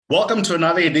Welcome to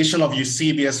another edition of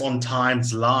Eusebius on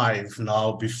Times Live.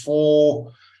 Now,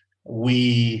 before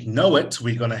we know it,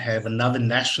 we're going to have another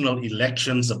national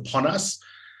elections upon us.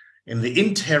 In the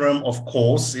interim, of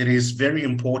course, it is very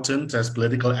important as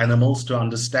political animals to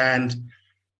understand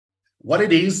what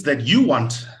it is that you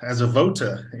want as a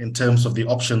voter in terms of the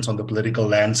options on the political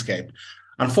landscape.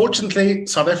 Unfortunately,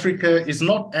 South Africa is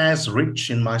not as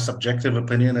rich, in my subjective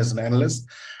opinion as an analyst,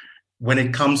 when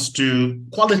it comes to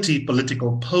quality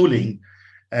political polling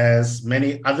as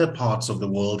many other parts of the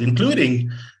world, including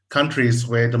countries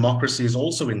where democracy is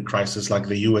also in crisis, like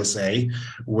the USA,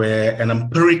 where an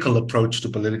empirical approach to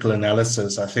political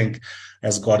analysis, I think,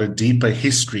 has got a deeper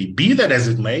history. Be that as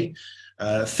it may,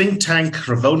 think tank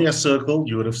Rivonia Circle,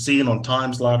 you would have seen on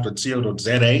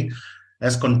timeslive.co.za,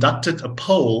 has conducted a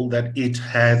poll that it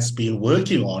has been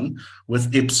working on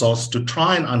with Ipsos to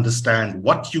try and understand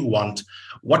what you want,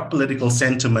 what political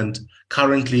sentiment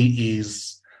currently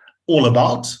is all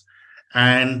about,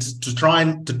 and to try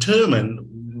and determine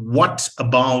what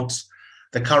about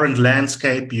the current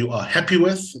landscape you are happy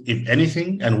with, if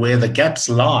anything, and where the gaps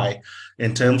lie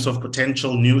in terms of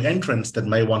potential new entrants that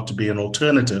may want to be an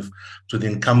alternative to the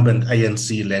incumbent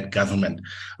ANC-led government.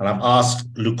 And I've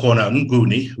asked Lukhona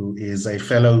Mnguni, who is a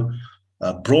fellow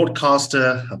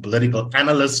broadcaster, a political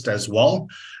analyst as well,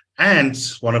 and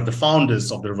one of the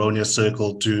founders of the Rivonia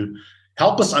Circle, to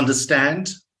help us understand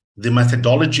the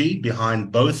methodology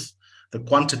behind both the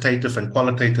quantitative and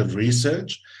qualitative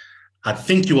research. I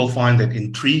think you will find that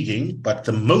intriguing, but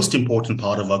the most important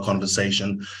part of our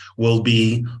conversation will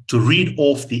be to read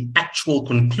off the actual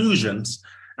conclusions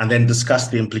and then discuss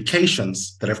the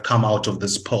implications that have come out of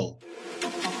this poll.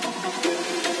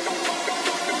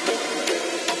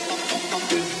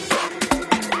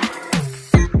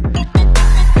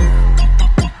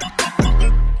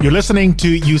 You're listening to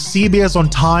Eusebius on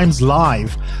Times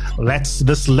Live. That's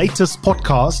this latest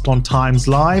podcast on Times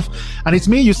Live. And it's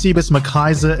me, Eusebius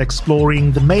McKaiser,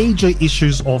 exploring the major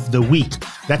issues of the week.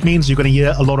 That means you're going to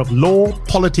hear a lot of law,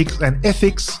 politics, and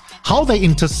ethics, how they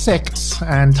intersect,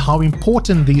 and how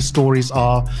important these stories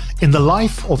are in the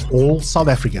life of all South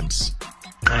Africans.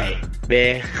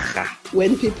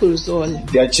 When people zone,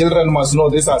 their children must know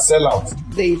these are sellouts.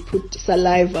 They put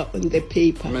saliva on the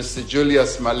paper. Mr.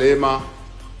 Julius Malema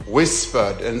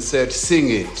whispered and said, sing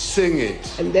it, sing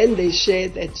it. And then they share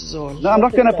that zone. No, I'm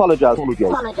not going to apologize.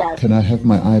 Can I have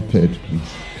my iPad, please?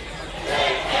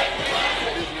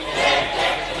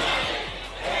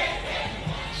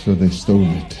 So they stole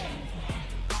it.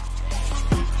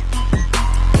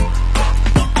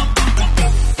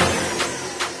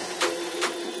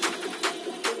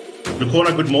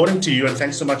 Lukhona, good morning to you, and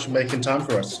thanks so much for making time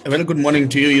for us. A very good morning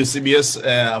to you, Eusebius.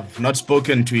 I've not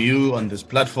spoken to you on this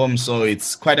platform, so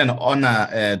it's quite an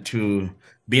honor to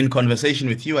be in conversation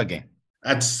with you again.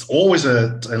 It's always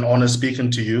an honor speaking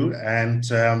to you, and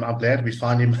I'm glad we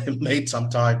finally made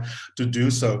some time to do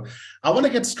so. I want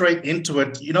to get straight into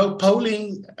it. You know,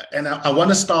 polling, and I want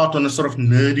to start on a sort of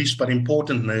nerdish but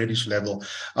important nerdish level.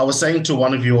 I was saying to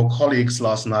one of your colleagues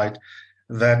last night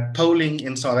that polling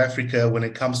in South Africa, when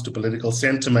it comes to political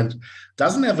sentiment,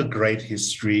 doesn't have a great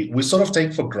history. We sort of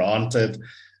take for granted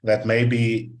that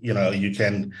maybe, you know, you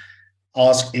can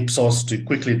ask Ipsos to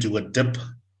quickly do a dip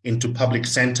into public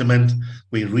sentiment.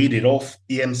 We read it off.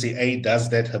 EMCA does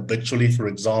that habitually, for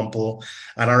example.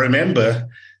 And I remember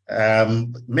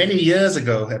many years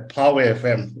ago at Power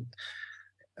FM,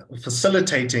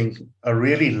 facilitating a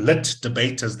really lit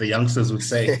debate, as the youngsters would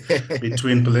say,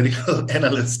 between political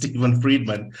analyst Stephen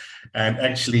Friedman and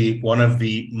actually one of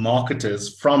the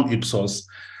marketers from Ipsos.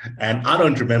 And I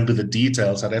don't remember the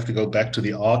details. I'd have to go back to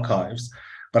the archives.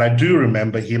 But I do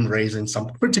remember him raising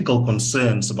some critical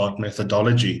concerns about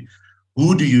methodology.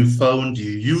 Who do you phone? Do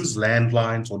you use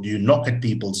landlines, or do you knock at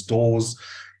people's doors?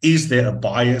 Is there a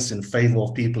bias in favor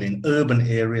of people in urban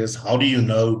areas? How do you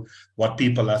know what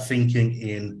people are thinking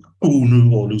in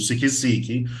Unu or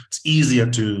Lusikisiki? It's easier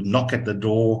to knock at the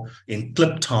door in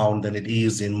Kliptown than it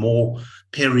is in more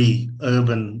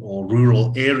peri-urban or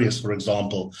rural areas, for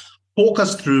example. Talk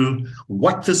us through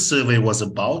what this survey was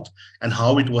about and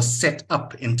how it was set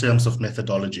up in terms of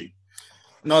methodology.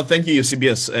 No, thank you,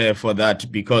 Eusebius, for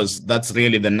that, because that's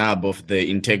really the nub of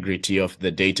the integrity of the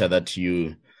data that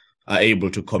you are able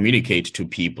to communicate to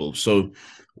people. So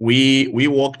we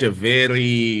walked a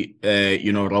very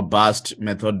robust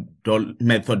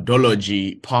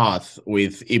methodology path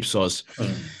with Ipsos.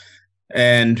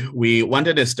 And we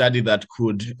wanted a study that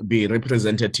could be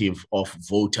representative of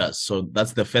voters. So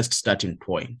that's the first starting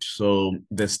point. So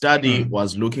the study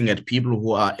was looking at people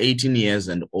who are 18 years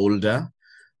and older,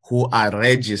 who are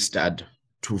registered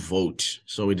to vote.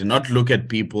 So we did not look at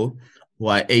people who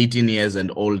are 18 years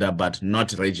and older but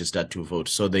not registered to vote.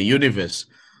 So the universe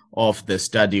of the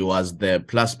study was the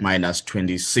plus minus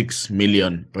 26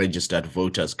 million registered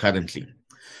voters currently.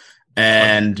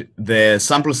 And the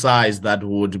sample size that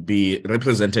would be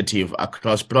representative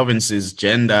across provinces,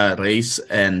 gender, race,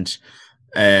 and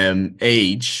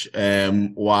age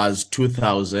was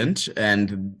 2,000.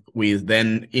 And we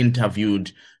then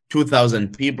interviewed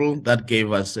 2,000 people. That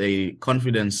gave us a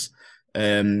confidence, a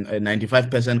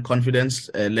 95% confidence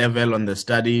level on the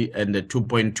study, and a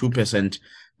 2.2%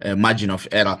 margin of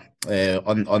error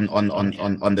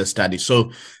on the study.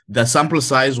 So the sample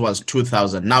size was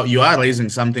 2,000. Now you are raising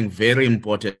something very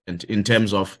important in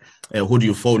terms of who do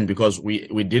you phone, because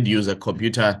we did use a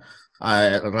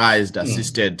computerized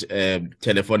assisted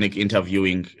telephonic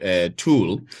interviewing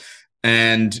tool.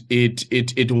 And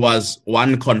it was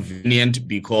one convenient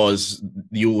because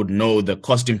you would know the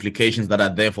cost implications that are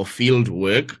there for field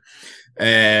work.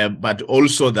 But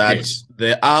also that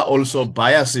there are also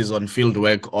biases on field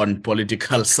work on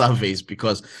political surveys,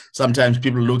 because sometimes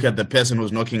people look at the person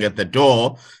who's knocking at the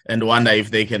door and wonder if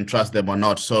they can trust them or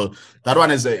not. So that one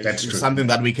is something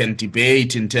that we can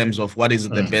debate in terms of what is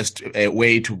the best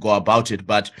way to go about it.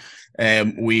 But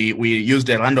we used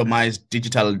a randomized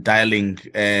digital dialing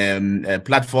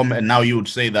platform, and now you would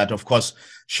say that, of course,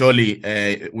 surely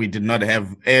we did not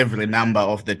have every number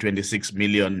of the 26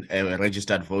 million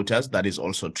registered voters. That is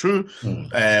also true.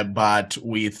 But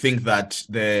we think that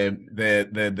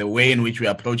the way in which we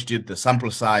approached it, the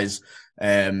sample size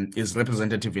is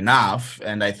representative enough.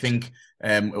 And I think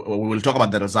we will talk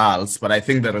about the results, but I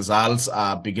think the results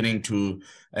are beginning to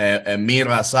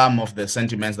mirror some of the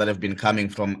sentiments that have been coming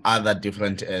from other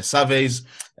different surveys.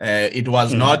 It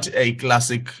was not a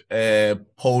classic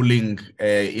polling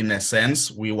in a sense.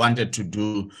 We wanted to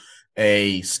do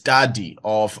a study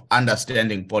of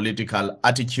understanding political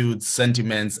attitudes,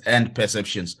 sentiments, and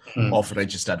perceptions of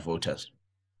registered voters.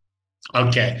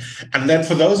 Okay. And then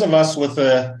for those of us with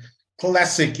a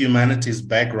classic humanities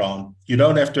background, you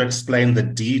don't have to explain the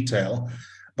detail,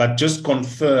 but just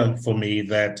confirm for me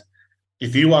that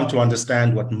if you want to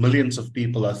understand what millions of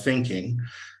people are thinking,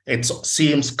 it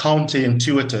seems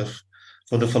counterintuitive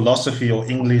for the philosophy or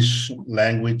English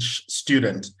language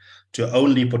student to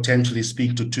only potentially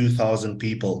speak to 2,000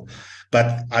 people.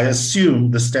 But I assume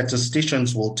the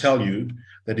statisticians will tell you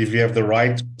that if you have the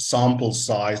right sample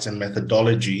size and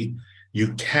methodology,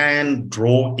 you can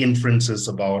draw inferences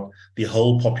about the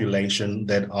whole population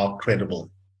that are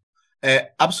credible.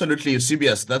 Absolutely,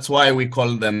 Eusebius. That's why we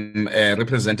call them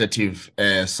representative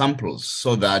samples,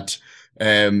 so that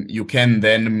you can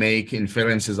then make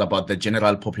inferences about the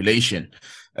general population.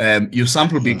 You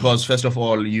sample because, first of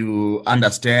all, you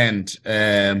understand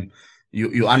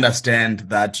you understand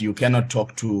that you cannot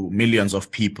talk to millions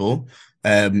of people.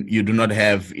 You do not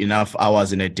have enough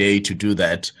hours in a day to do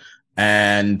that.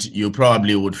 And you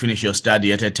probably would finish your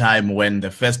study at a time when the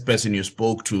first person you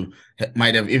spoke to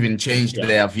might have even changed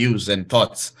their views and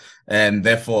thoughts, and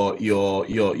therefore your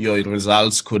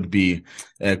results could be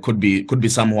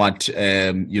somewhat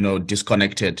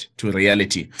disconnected to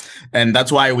reality. And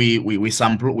that's why we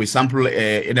sample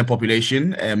in a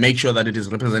population, make sure that it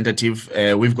is representative.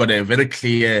 We've got a very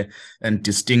clear and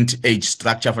distinct age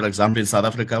structure. For example, in South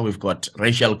Africa, we've got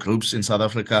racial groups in South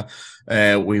Africa.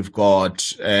 We've got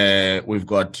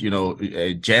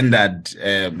gendered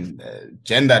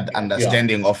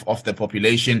understanding of the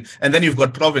population, and then you've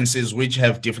got provinces which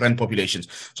have different populations.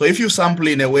 So if you sample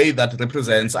in a way that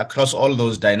represents across all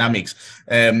those dynamics,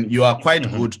 you are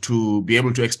quite good to be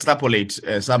able to extrapolate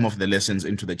some of the lessons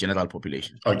into the general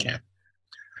population. Okay.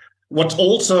 What's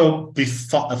also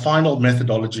a final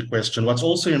methodology question, what's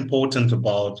also important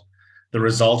about the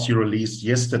results you released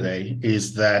yesterday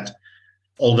is that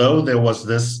although there was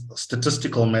this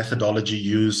statistical methodology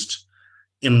used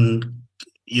in,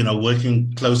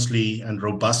 working closely and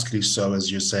robustly, so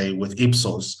as you say, with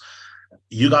Ipsos,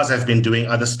 you guys have been doing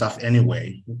other stuff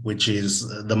anyway, which is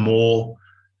the more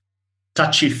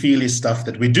touchy-feely stuff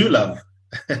that we do love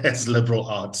as liberal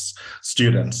arts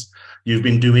students. You've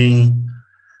been doing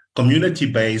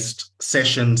community-based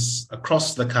sessions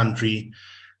across the country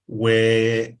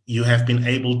where you have been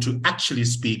able to actually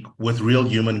speak with real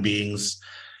human beings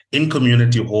in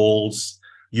community halls,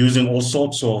 using all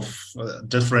sorts of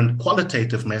different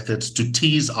qualitative methods to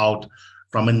tease out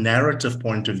from a narrative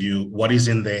point of view what is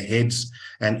in their heads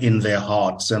and in their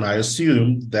hearts. And I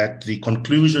assume that the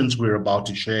conclusions we're about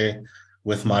to share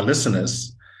with my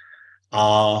listeners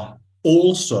are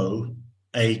also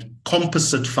a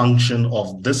composite function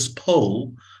of this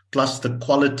poll plus the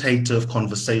qualitative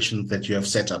conversation that you have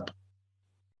set up.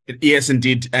 Yes,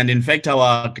 indeed. And in fact,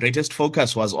 our greatest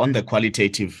focus was on the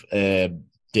qualitative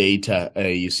data,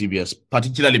 Eusebius,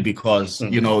 particularly because,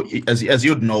 you know, as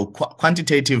you'd know,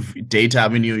 quantitative data, I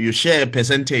mean, you share a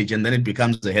percentage and then it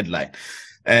becomes a headline.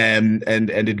 And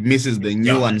it misses the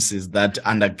nuances that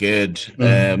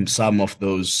undergird some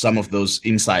of those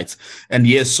insights. And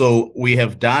yes, so we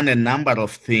have done a number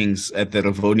of things at the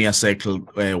Rivonia Circle.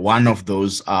 One of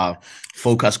those are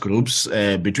focus groups.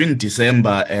 Between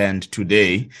December and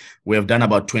today, we have done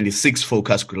about 26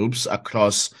 focus groups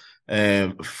across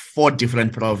 4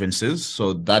 different provinces.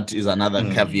 So that is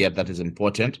another caveat that is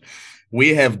important.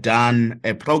 We have done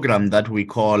a program that we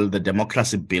call the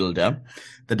Democracy Builder.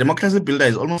 The Democracy Builder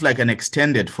is almost like an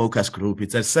extended focus group.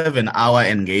 It's a 7-hour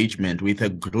engagement with a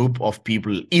group of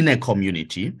people in a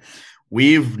community.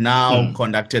 We've now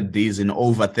conducted these in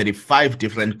over 35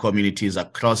 different communities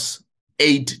across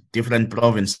 8 different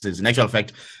provinces. In actual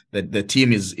fact, the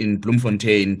team is in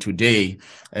Bloemfontein today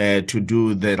to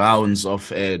do the rounds of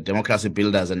Democracy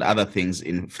Builders and other things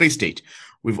in Free State.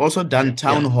 We've also done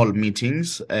town hall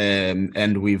meetings,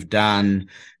 and we've done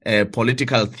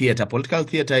political theater. Political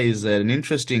theater is an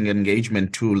interesting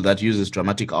engagement tool that uses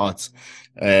dramatic arts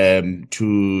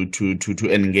to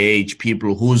engage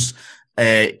people whose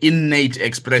innate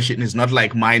expression is not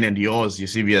like mine and yours,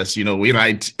 Eusebius. You know, we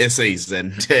write essays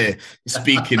and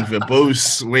speak in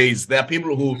verbose ways. There are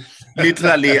people who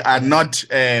literally are not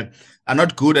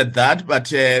good at that, but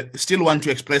still want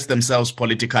to express themselves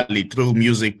politically through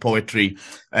music, poetry,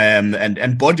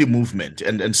 and body movement.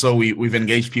 And so we've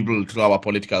engaged people through our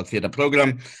political theater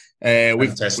program.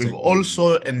 We've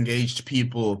also engaged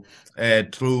people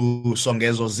through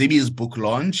Songezo Zibi's book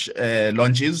launches.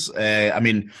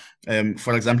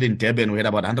 For example, in Durban, we had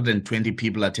about 120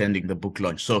 people attending the book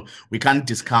launch. So we can't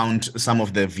discount some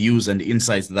of the views and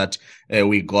insights that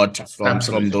we got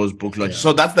from those book launches.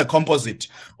 So that's the composite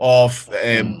of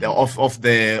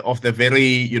the very,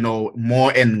 you know,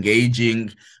 more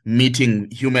engaging, meeting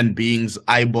human beings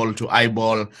eyeball to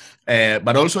eyeball,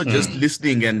 but also just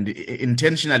listening and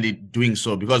intentionally doing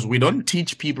so, because we don't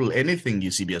teach people anything,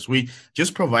 Eusebius. We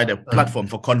just provide a platform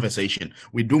for conversation.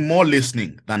 We do more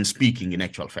listening than speaking in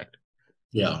actual fact.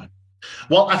 Yeah.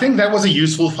 Well, I think that was a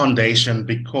useful foundation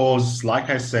because, like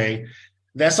I say,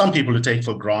 there are some people who take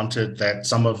for granted that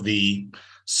some of the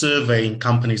surveying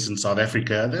companies in South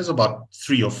Africa, there's about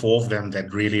 3 or 4 of them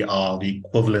that really are the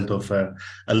equivalent of a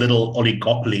little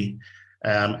oligopoly,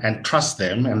 and trust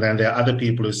them. And then there are other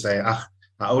people who say, I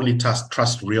only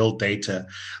trust real data.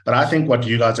 But I think what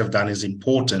you guys have done is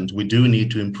important. We do need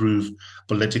to improve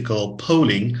political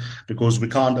polling because we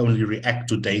can't only react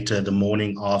to data the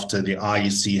morning after the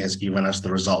IEC has given us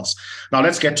the results. Now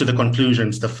let's get to the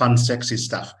conclusions, the fun, sexy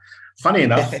stuff. Funny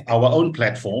enough, our own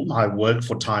platform, I work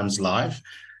for Times Live.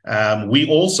 We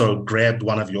also grabbed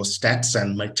one of your stats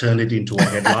and turned it into a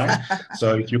headline.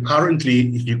 So if you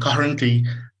currently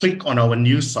click on our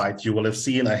news site, you will have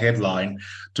seen a headline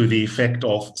to the effect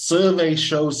of survey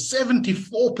shows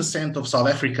 74% of South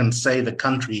Africans say the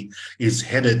country is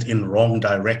headed in wrong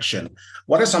direction.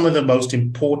 What are some of the most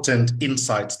important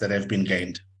insights that have been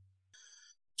gained?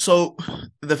 So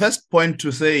the first point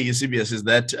to say, Eusebius, is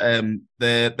that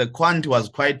the quant was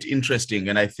quite interesting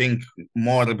and I think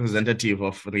more representative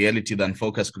of reality than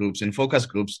focus groups. In focus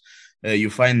groups,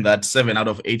 you find that 7 out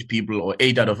of 8 people or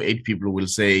 8 out of 8 people will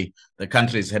say the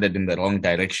country is headed in the wrong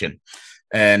direction.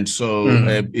 And so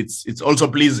it's also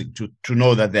pleasing to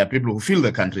know that there are people who feel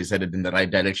the country is headed in the right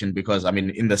direction because, I mean,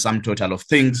 in the sum total of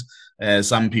things,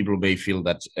 some people may feel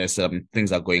that some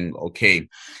things are going okay.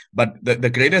 But the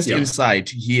greatest insight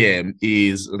here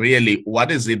is really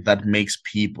what is it that makes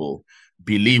people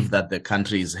believe that the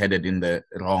country is headed in the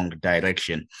wrong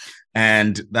direction?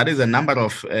 And that is a number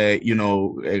of,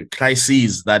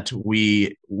 crises that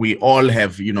we all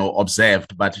have,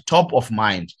 observed, but top of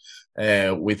mind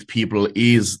with people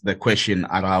is the question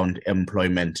around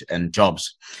employment and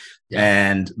jobs.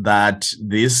 And that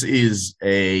this is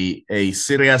a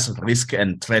serious risk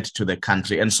and threat to the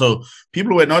country. And so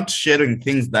people were not sharing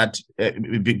things that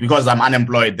because I'm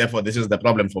unemployed, therefore this is the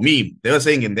problem for me. They were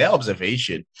saying in their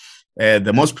observation,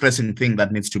 the most pressing thing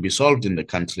that needs to be solved in the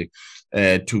country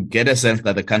to get a sense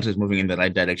that the country is moving in the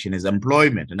right direction is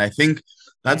employment. And I think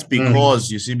that's because,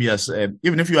 Eusebius,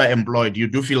 even if you are employed, you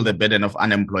do feel the burden of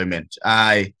unemployment.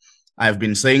 I've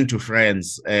been saying to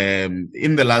friends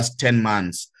in the last 10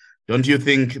 months, don't you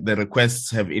think the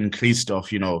requests have increased of,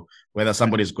 whether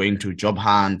somebody is going to job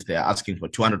hunt, they're asking for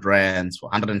 200 rands, for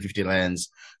 150 rands,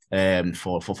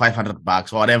 for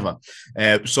 $500 or whatever.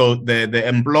 So the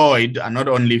employed are not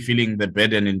only feeling the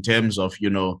burden in terms of,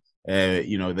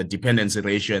 the dependency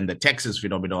ratio and the taxes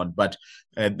phenomenon, but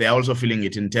they're also feeling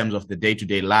it in terms of the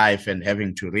day-to-day life and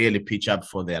having to really pitch up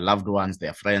for their loved ones,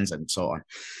 their friends, and so on.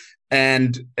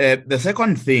 And the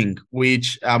second thing,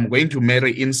 which I'm going to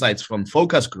marry insights from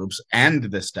focus groups and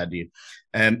the study,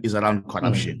 is around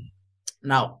corruption.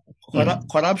 Now,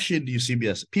 corruption,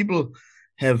 Eusebius, people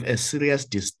have a serious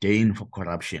disdain for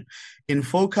corruption. In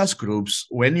focus groups,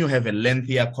 when you have a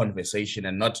lengthier conversation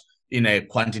and not in a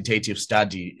quantitative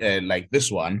study like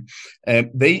this one,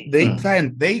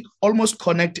 they almost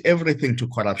connect everything to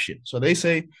corruption. So they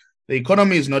say the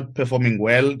economy is not performing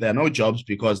well. There are no jobs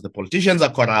because the politicians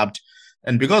are corrupt.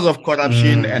 And because of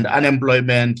corruption and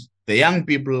unemployment, the young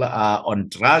people are on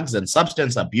drugs and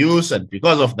substance abuse. And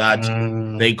because of that,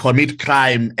 they commit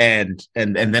crime and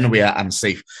then we are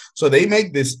unsafe. So they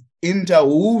make this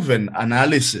interwoven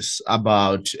analysis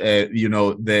about,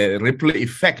 the ripple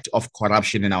effect of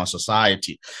corruption in our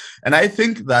society. And I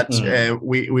think that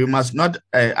we must not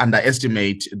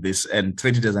underestimate this and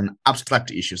treat it as an abstract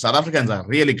issue. South Africans are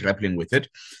really grappling with it.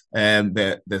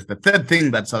 The third thing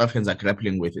that South Africans are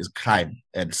grappling with is crime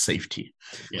and safety.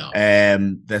 Yeah.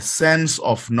 The sense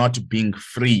of not being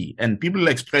free. And people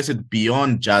express it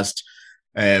beyond just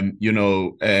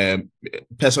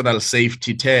personal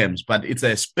safety terms, but it's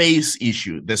a space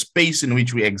issue, the space in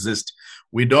which we exist.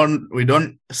 We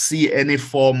don't see any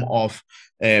form of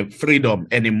freedom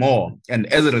anymore. And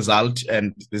as a result,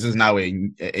 and this is now a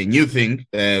new thing,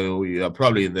 we are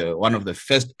probably one of the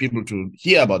first people to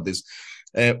hear about this.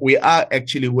 We are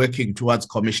actually working towards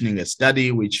commissioning a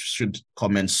study, which should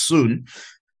commence soon,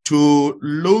 to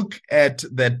look at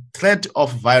the threat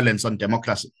of violence on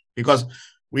democracy, because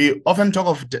we often talk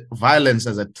of violence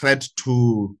as a threat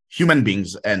to human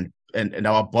beings and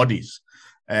our bodies.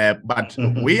 But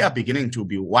we are beginning to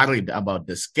be worried about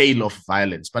the scale of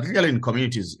violence, particularly in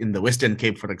communities in the Western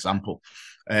Cape, for example.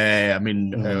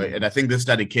 And I think this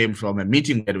study came from a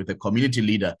meeting with a community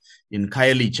leader in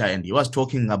Khayelitsha, and he was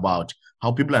talking about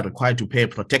how people are required to pay a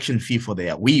protection fee for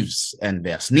their weaves and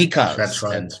their sneakers. That's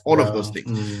right. And all of those things.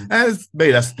 And it's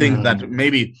made us think that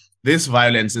maybe this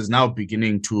violence is now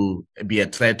beginning to be a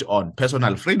threat on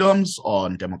personal freedoms,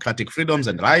 on democratic freedoms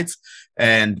and rights,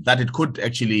 and that it could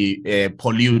actually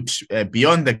pollute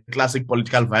beyond the classic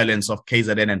political violence of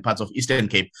KZN and parts of Eastern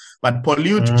Cape, but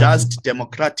pollute just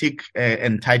democratic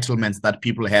entitlements that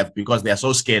people have because they are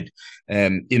so scared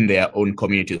in their own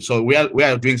communities. So we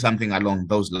are doing something along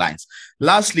those lines.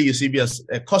 Lastly, Eusebius,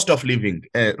 cost of living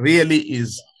really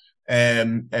is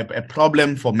a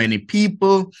problem for many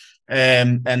people.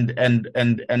 And in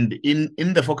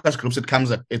the focus groups, it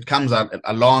comes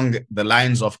along the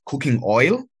lines of cooking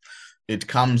oil. It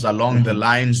comes along the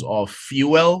lines of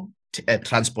fuel,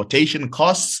 transportation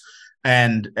costs,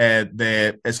 and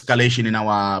the escalation in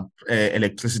our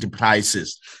electricity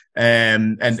prices.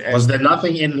 And was there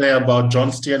nothing in there about John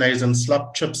Steenhuisen and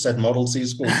slop chips at Model C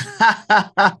schools?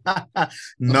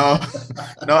 No,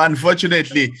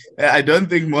 unfortunately, I don't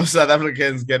think most South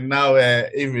Africans can now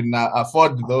even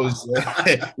afford those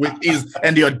with ease,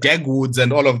 and your Dagwoods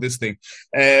and all of this thing.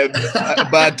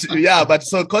 But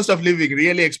so cost of living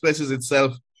really expresses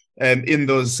itself in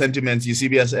those sentiments,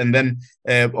 Eusebius. And then,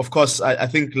 of course, I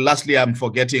think lastly, I'm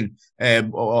forgetting,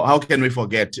 or how can we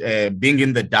forget, being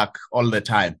in the dark all the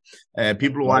time.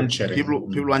 People want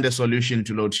a solution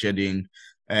to load shedding.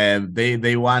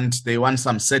 They want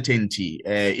some certainty.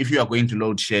 If you are going to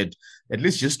load shed, at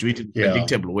least just do it in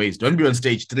predictable ways. Don't be on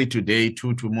stage 3 today,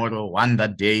 2 tomorrow, 1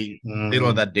 that day,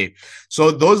 0 that day.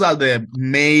 So those are the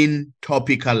main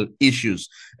topical issues.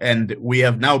 And we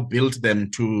have now built them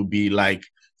to be like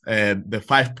the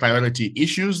 5 priority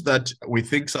issues that we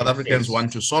think South Africans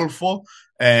want to solve for.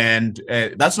 And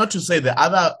that's not to say the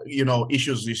other,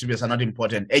 issues are not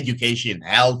important, education,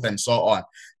 health, and so on.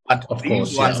 But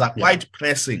these ones are quite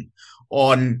pressing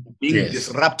on being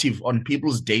disruptive on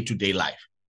people's day-to-day life.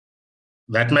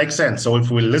 That makes sense. So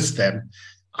if we list them,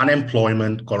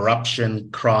 unemployment, corruption,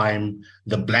 crime,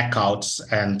 the blackouts,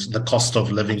 and the cost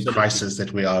of living crisis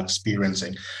that we are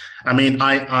experiencing. I mean,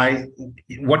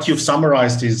 what you've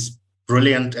summarized is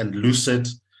brilliant and lucid,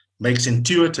 makes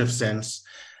intuitive sense.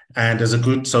 And as a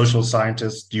good social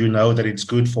scientist, you know that it's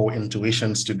good for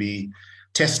intuitions to be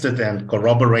tested and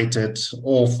corroborated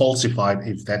or falsified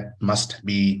if that must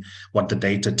be what the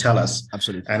data tell us.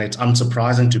 Absolutely. And it's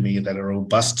unsurprising to me that a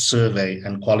robust survey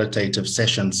and qualitative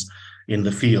sessions in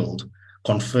the field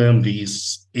confirm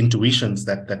these intuitions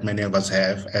that many of us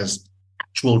have as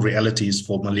actual realities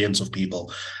for millions of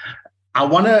people. I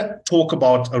want to talk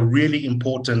about a really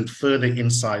important further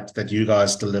insight that you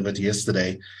guys delivered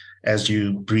yesterday as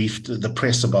you briefed the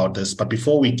press about this. But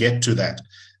before we get to that,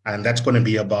 and that's going to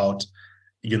be about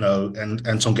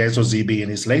and Songezo Zibi in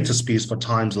his latest piece for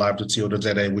Times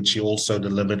Live.co.za, which he also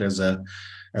delivered as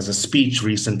a speech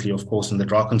recently, of course, in the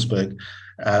Drakensberg,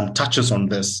 touches on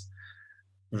this,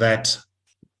 that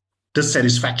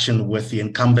dissatisfaction with the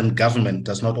incumbent government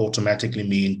does not automatically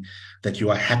mean that you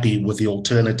are happy with the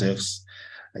alternatives.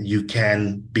 You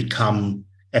can become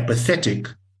apathetic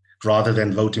rather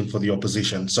than voting for the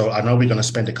opposition. So I know we're going to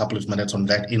spend a couple of minutes on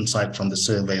that insight from the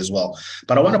survey as well.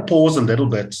 But I want to pause a little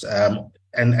bit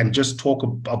and just talk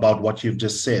about what you've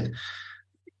just said.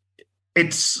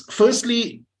 It's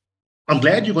firstly, I'm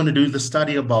glad you're going to do the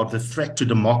study about the threat to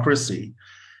democracy.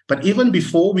 But even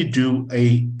before we do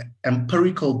a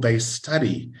empirical-based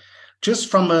study, just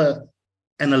from an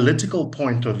analytical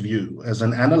point of view, as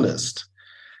an analyst,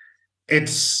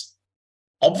 it's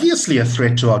obviously a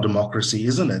threat to our democracy,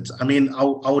 isn't it? I mean,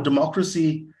 our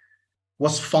democracy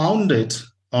was founded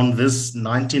on this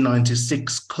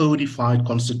 1996 codified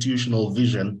constitutional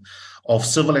vision of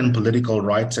civil and political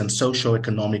rights and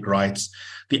socio-economic rights.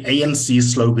 The ANC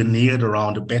sloganeered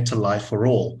around a better life for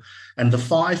all. And the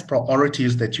 5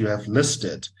 priorities that you have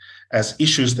listed as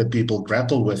issues that people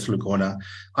grapple with, Lukhona: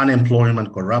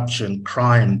 unemployment, corruption,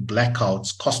 crime,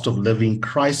 blackouts, cost of living,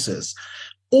 crisis,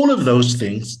 all of those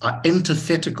things are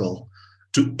antithetical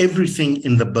to everything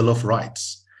in the Bill of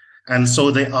Rights. And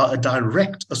so they are a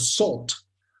direct assault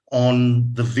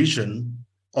on the vision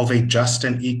of a just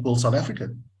and equal South Africa.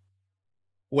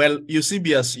 Well,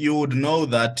 Eusebius, you would know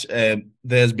that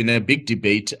there's been a big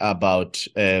debate about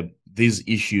these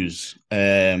issues.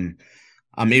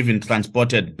 I'm even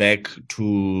transported back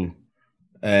to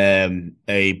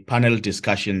a panel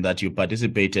discussion that you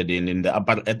participated in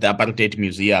at the Apartheid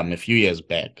Museum a few years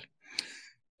back.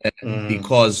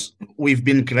 Because we've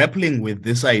been grappling with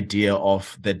this idea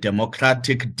of the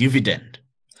democratic dividend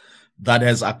that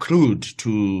has accrued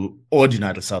to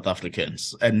ordinary South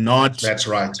Africans and not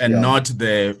not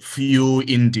the few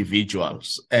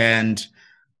individuals. And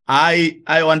I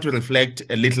want to reflect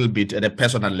a little bit at a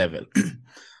personal level.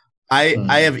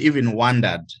 I have even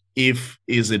wondered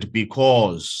is it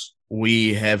because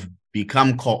we have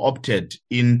become co-opted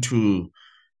into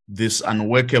this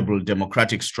unworkable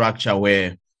democratic structure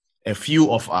where a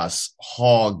few of us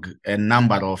hog a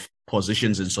number of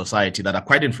positions in society that are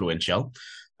quite influential.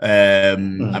 I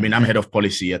mean, I'm head of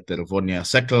policy at the Rivonia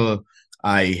Circle.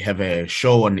 I have a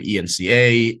show on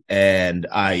ENCA, and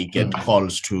I get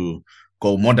calls to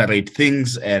go moderate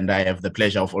things, and I have the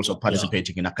pleasure of also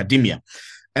participating in academia.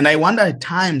 And I wonder at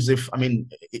times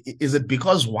is it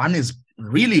because one is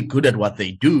really good at what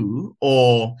they do,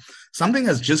 or something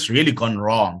has just really gone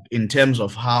wrong in terms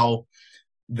of how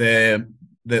the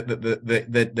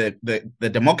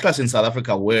democracy in South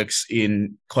Africa works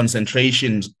in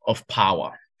concentrations of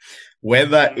power,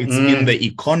 whether it's in the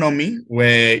economy,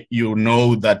 where you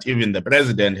know that even the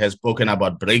president has spoken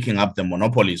about breaking up the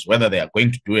monopolies. Whether they are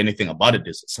going to do anything about it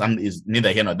is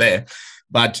neither here nor there.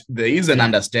 But there is an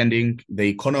understanding the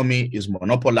economy is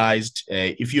monopolized.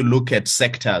 If you look at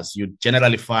sectors, you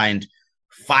generally find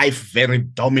 5 very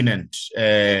dominant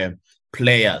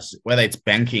players, whether it's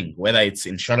banking, whether it's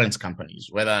insurance companies,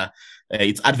 whether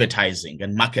it's advertising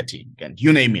and marketing, and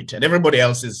you name it. And everybody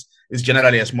else is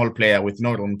generally a small player with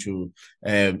no room to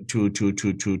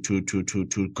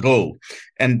grow.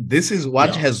 And this is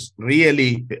what has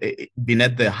really been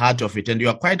at the heart of it. And you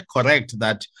are quite correct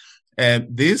that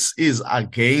this is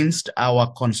against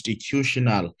our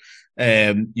constitutional,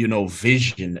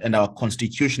 vision and our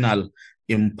constitutional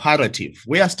imperative.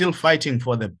 We are still fighting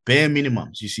for the bare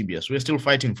minimums, Eusebius. We're still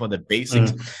fighting for the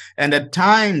basics. And at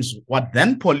times, what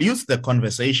then pollutes the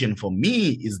conversation for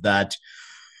me is that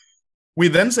we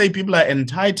then say people are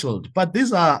entitled, but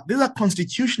these are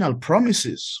constitutional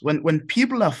promises. When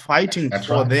people are fighting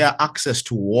for their access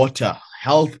to water,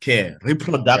 healthcare,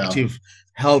 reproductive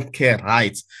healthcare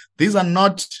rights, these are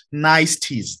not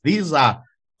niceties. These are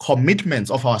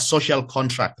commitments of our social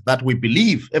contract that we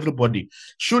believe everybody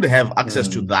should have access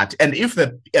to that. And if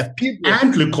people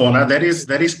and Lukhona, that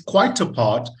is quite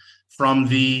apart from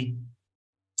the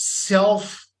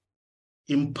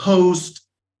self-imposed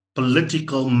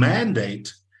political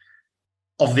mandate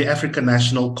of the African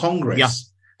National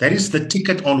Congress. That is the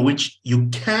ticket on which you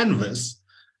canvass.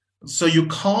 So you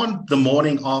can't, the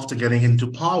morning after getting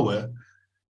into power,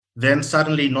 then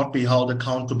suddenly not be held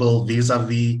accountable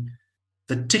vis-a-vis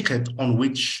the ticket on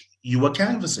which you were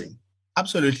canvassing.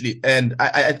 Absolutely. And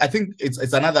I think it's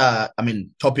another,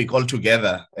 topic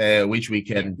altogether, which we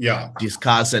can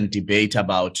discuss and debate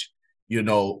about,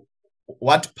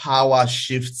 what power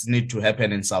shifts need to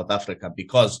happen in South Africa,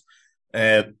 because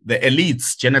the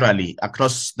elites generally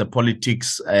across the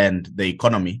politics and the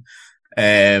economy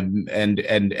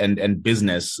and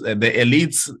business. The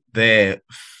elites there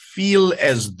feel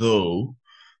as though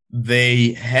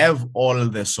they have all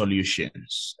the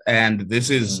solutions, and this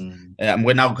is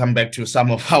we'll now come back to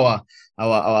some of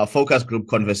our focus group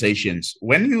conversations.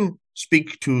 When you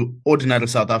speak to ordinary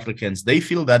South Africans, they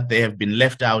feel that they have been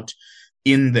left out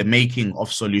in the making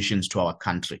of solutions to our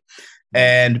country.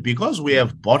 And because we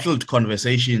have bottled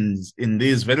conversations in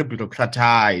these very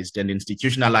bureaucratized and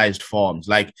institutionalized forms,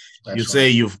 like say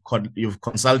you've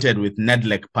consulted with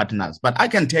NEDLEC partners, but I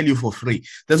can tell you for free,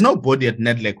 there's nobody at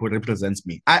NEDLEC who represents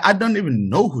me. I don't even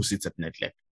know who sits at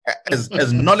NEDLEC.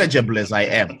 As knowledgeable as I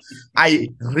am, I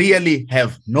really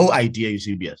have no idea,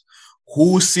 Eusebius,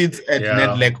 who sits at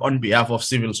NEDLEC on behalf of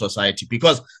civil society,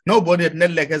 because nobody at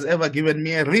NEDLEC has ever given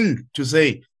me a ring to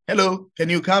say, hello, can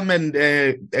you come and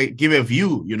give a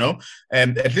view,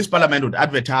 and at least Parliament would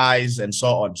advertise and so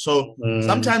on. So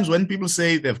sometimes when people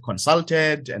say they've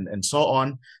consulted and so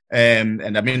on,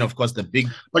 and I mean, of course, the big...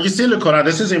 But you see, Lukhona,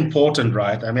 this is important,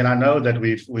 right? I mean, I know that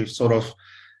we've sort of...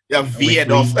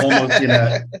 veered off. Almost,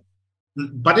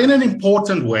 but in an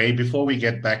important way, before we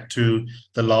get back to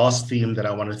the last theme that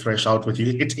I want to thresh out with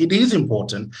you, it is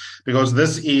important because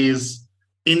this is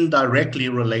indirectly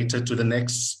related to the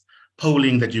next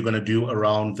polling that you're going to do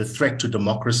around the threat to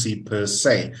democracy per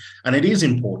se. And it is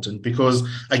important because,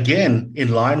 again, in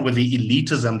line with the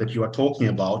elitism that you are talking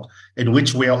about, in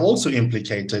which we are also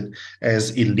implicated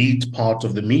as elite part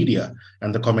of the media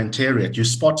and the commentariat, you're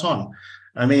spot on.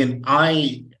 I mean,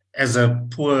 I, as a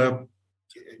poor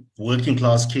working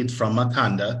class kid from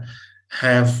Makhanda,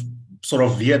 have sort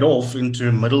of veered off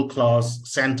into middle class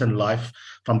Sandton life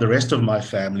from the rest of my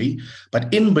family.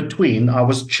 But in between, I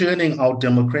was churning out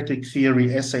democratic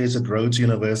theory essays at Rhodes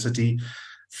University,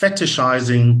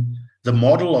 fetishizing the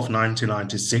model of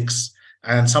 1996.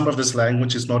 And some of this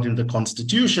language is not in the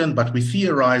Constitution, but we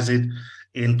theorize it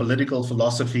in political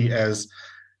philosophy as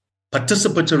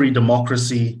participatory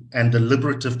democracy and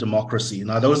deliberative democracy.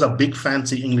 Now, those are big,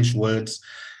 fancy English words.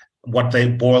 What they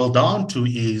boil down to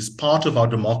is part of our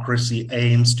democracy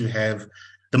aims to have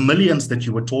the millions that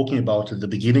you were talking about at the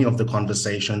beginning of the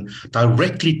conversation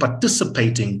directly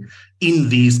participating in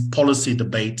these policy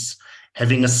debates,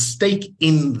 having a stake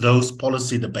in those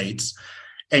policy debates.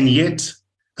 And yet,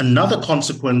 another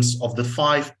consequence of the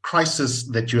 5 crises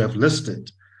that you have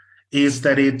listed is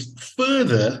that it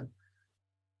further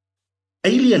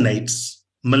alienates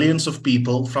millions of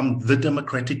people from the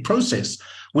democratic process,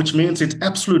 which means it's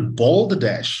absolute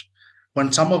balderdash when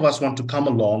some of us want to come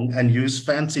along and use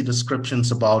fancy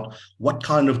descriptions about what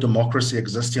kind of democracy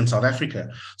exists in South Africa.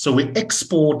 So we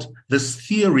export this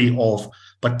theory of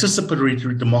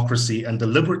participatory democracy and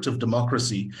deliberative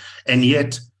democracy, and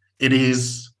yet it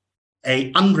is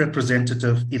an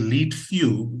unrepresentative elite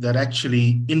few that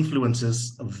actually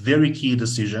influences very key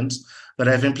decisions that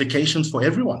have implications for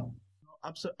everyone.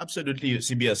 Absolutely,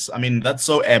 CBS. I mean, that's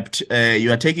so apt.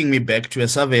 You are taking me back to a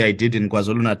survey I did in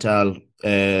KwaZulu-Natal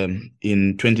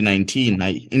in 2019.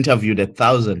 I interviewed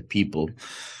 1,000 people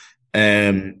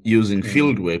using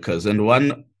field workers. And what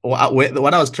I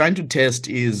was trying to test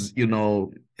is,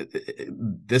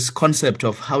 this concept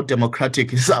of how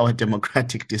democratic is our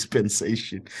democratic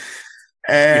dispensation.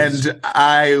 And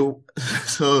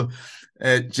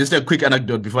just a quick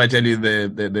anecdote before I tell you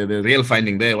the real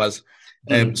finding there was,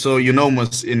 so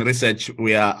in research,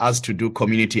 we are asked to do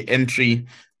community entry,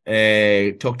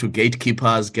 talk to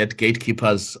gatekeepers, get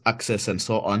gatekeepers access and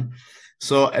so on.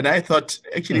 So, and I thought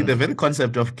actually the very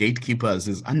concept of gatekeepers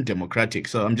is undemocratic.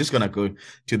 So I'm just going to go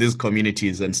to these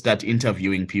communities and start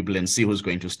interviewing people and see who's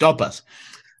going to stop us.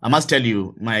 I must tell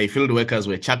you, my field workers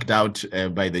were chucked out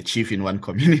by the chief in one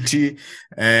community.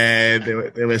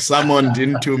 They were summoned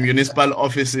into municipal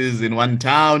offices in one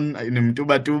town, in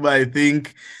Mtuba, I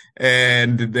think.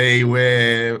 And they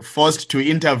were forced to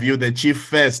interview the chief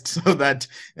first so that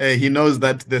he knows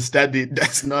that the study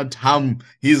does not harm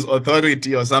his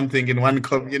authority or something in one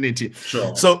community.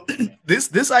 Sure. So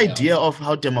this idea of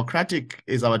how democratic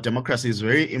is our democracy is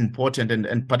very important.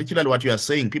 And particularly what you are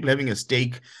saying, people having a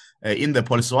stake in the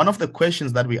policy. One of the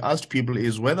questions that we asked people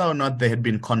is whether or not they had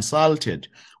been consulted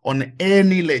on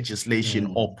any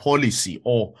legislation or policy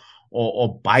or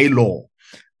bylaw.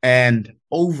 And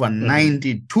over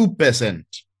 92%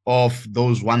 of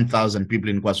those 1,000 people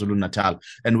in KwaZulu-Natal,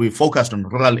 and we focused on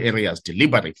rural areas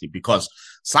deliberately because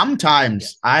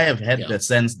sometimes I have had the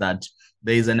sense that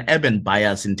there is an urban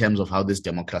bias in terms of how this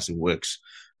democracy works.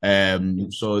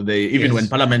 So when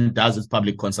Parliament does its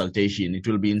public consultation, it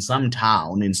will be in some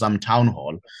town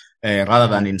hall, rather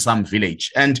than in some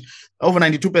village. And over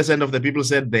 92% of the people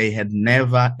said they had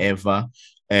never, ever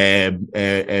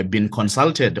been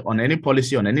consulted on any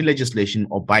policy, on any legislation,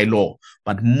 or by law.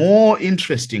 But more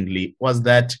interestingly was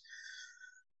that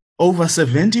over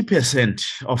 70%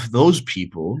 of those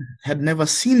people had never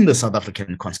seen the South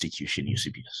African Constitution,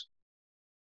 Eusebius.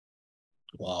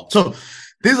 Wow. So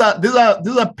these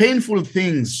are painful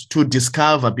things to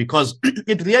discover, because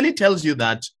it really tells you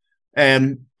that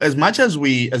as much as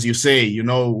we, as you say,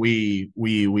 we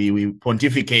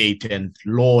pontificate and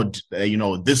laud,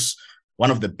 this one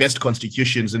of the best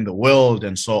constitutions in the world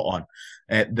and so on.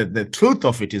 The truth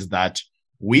of it is that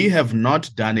we have not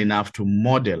done enough to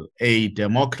model a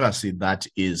democracy that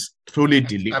is truly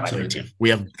deliberative. Absolutely. We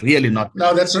have really not.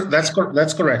 No, that's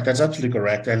correct. That's absolutely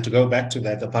correct. And to go back to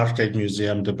that apartheid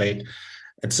museum debate,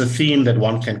 it's a theme that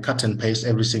one can cut and paste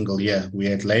every single year. We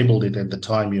had labeled it at the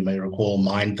time, you may recall,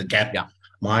 Mind the Gap. Yeah.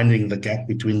 Minding the gap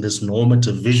between this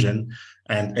normative vision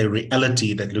and a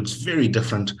reality that looks very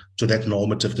different to that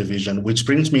normative division, which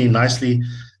brings me nicely,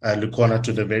 Lukhona,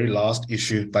 to the very last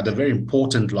issue, but a very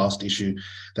important last issue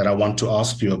that I want to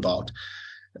ask you about.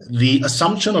 The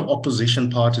assumption of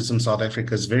opposition parties in South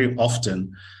Africa is very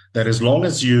often that as long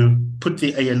as you put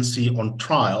the ANC on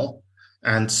trial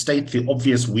and state the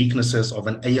obvious weaknesses of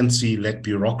an ANC-led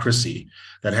bureaucracy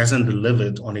that hasn't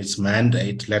delivered on its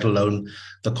mandate, let alone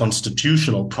the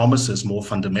constitutional promises more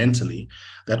fundamentally,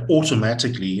 that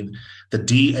automatically the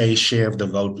DA share of the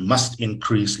vote must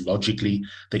increase logically.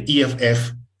 The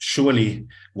EFF surely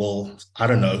will,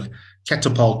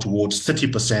 catapult towards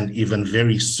 30% even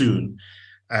very soon.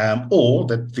 Or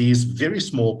that these very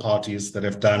small parties that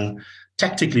have done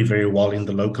tactically very well in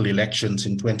the local elections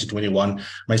in 2021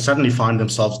 may suddenly find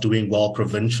themselves doing well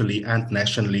provincially and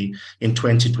nationally in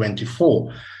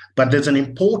 2024. But there's an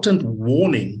important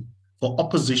warning for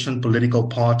opposition political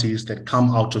parties that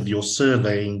come out of your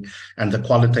surveying and the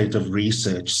qualitative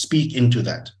research. Speak into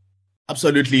that.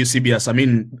 Absolutely, Eusebius. I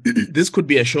mean, this could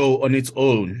be a show on its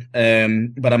own,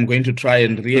 but I'm going to try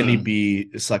and really be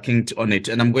succinct on it.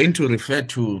 And I'm going to refer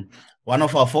to one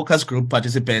of our focus group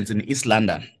participants in East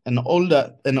London, an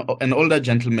older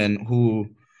gentleman who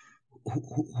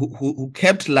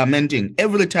kept lamenting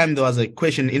every time there was a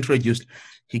question introduced.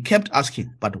 He kept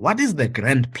asking, but what is the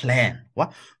grand plan?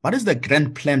 What is the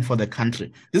grand plan for the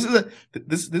country? This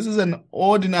is an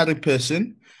ordinary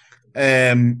person.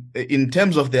 In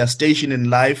terms of their station in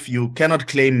life, you cannot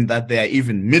claim that they are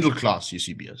even middle class,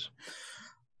 Eusebius.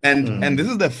 And this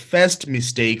is the first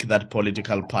mistake that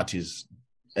political parties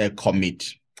commit,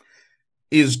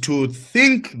 is to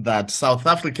think that South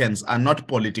Africans are not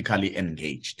politically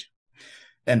engaged.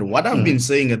 And what I've been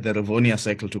saying at the Rivonia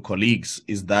Circle to colleagues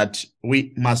is that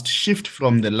we must shift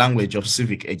from the language of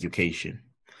civic education,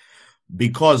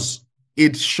 because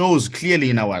it shows clearly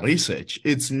in our research,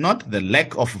 it's not the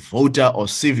lack of voter or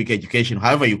civic education,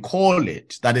 however you call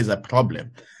it, that is a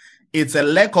problem. It's a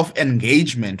lack of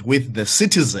engagement with the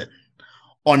citizen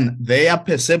on their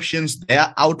perceptions,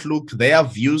 their outlook, their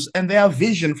views, and their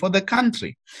vision for the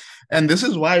country. And this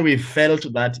is why we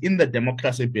felt that in the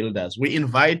Democracy Builders, we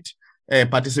invite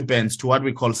participants to what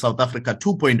we call South Africa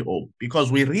 2.0,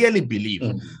 because we really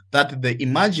believe that the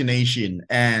imagination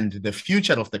and the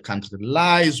future of the country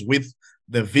lies with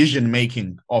the vision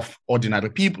making of ordinary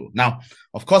people. Now,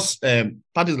 of course,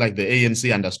 parties like the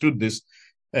ANC understood this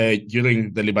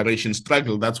during the liberation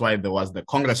struggle. That's why there was the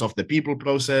Congress of the People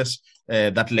process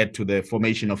that led to the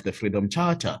formation of the Freedom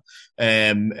Charter.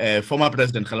 Former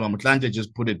President Kgalema Motlanthe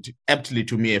just put it aptly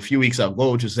to me a few weeks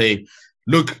ago to say,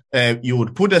 look, you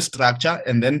would put a structure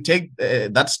and then take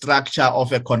that structure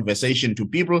of a conversation to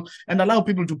people and allow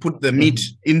people to put the meat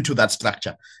into that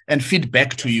structure and feed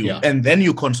back to you. Yeah. And then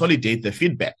you consolidate the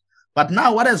feedback. But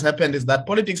now what has happened is that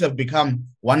politics have become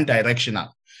one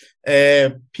directional.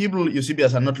 People,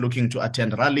 Eusebius, are not looking to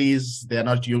attend rallies. They are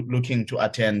not looking to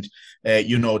attend,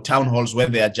 town halls where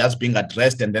they are just being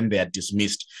addressed and then they are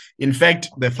dismissed. In fact,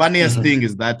 the funniest thing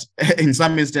is that in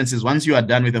some instances, once you are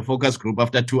done with a focus group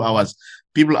after 2 hours,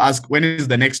 people ask, when is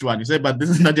the next one? You say, but this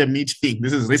is not a meeting.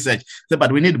 This is research. Say,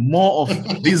 but we need more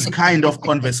of these kind of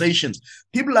conversations.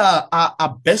 People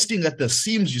are bursting at the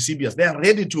seams, Eusebius. They are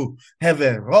ready to have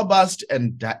a robust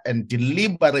and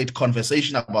deliberate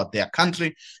conversation about their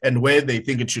country and where they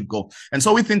think it should go. And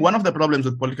so we think one of the problems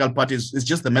with political parties is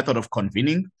just the method of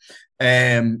convening.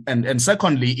 And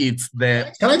secondly, it's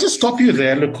the... Can I just stop you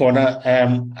there, Lukhona?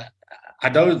 I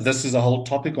know this is a whole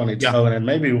topic on its own, and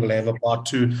maybe we'll have a part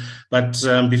 2. But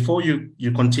before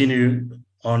you continue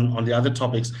on the other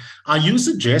topics, are you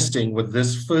suggesting with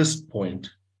this first point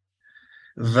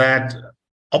that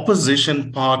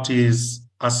opposition parties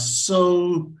are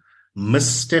so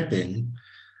misstepping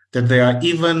that they are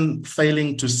even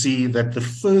failing to see that the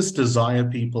first desire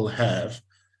people have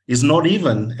is not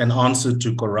even an answer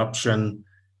to corruption,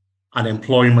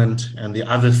 unemployment, and the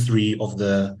other 3 of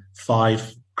the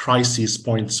 5 crisis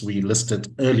points we listed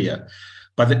earlier.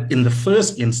 But in the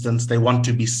first instance, they want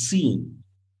to be seen,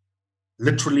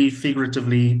 literally,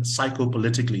 figuratively,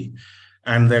 psychopolitically,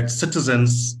 and that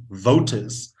citizens,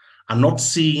 voters, are not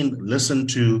seen, listened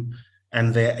to,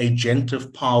 and their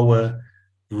agentive power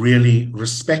really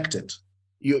respected.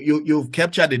 You've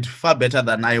captured it far better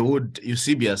than I would,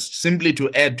 Eusebius. Simply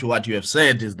to add to what you have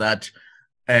said is that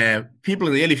people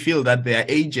really feel that their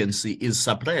agency is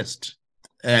suppressed.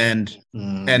 And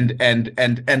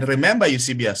remember,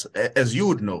 Eusebius, as you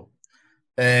would know,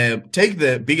 take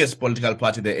the biggest political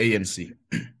party, the ANC.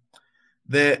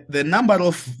 The number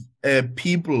of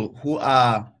people who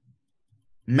are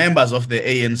members of the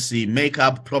ANC make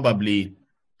up probably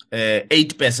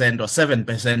 8% or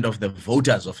 7% of the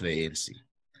voters of the ANC.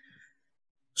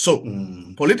 So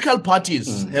political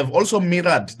parties have also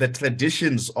mirrored the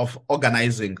traditions of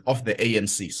organizing of the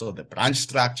ANC. So the branch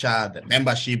structure, the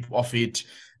membership of it,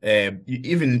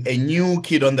 even a new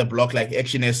kid on the block like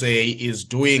Action SA is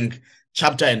doing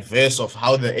chapter and verse of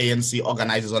how the ANC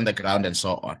organizes on the ground and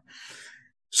so on.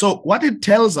 So what it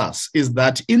tells us is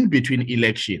that in between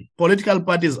election, political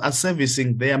parties are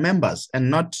servicing their members and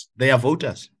not their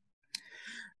voters.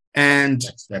 And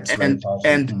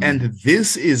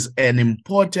this is an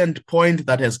important point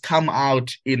that has come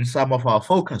out in some of our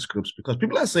focus groups, because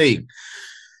people are saying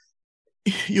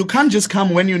you can't just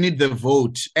come when you need the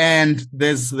vote. And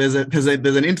there's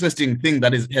an interesting thing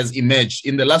that has emerged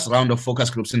in the last round of focus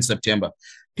groups in September.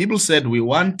 People said we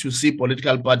want to see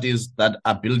political parties that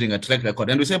are building a track record,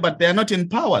 and we say, but they are not in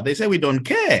power. They say we don't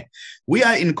care. We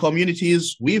are in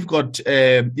communities. We've got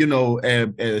community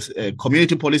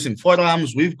policing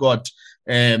forums. We've got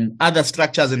other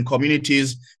structures in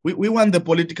communities. We want the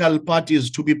political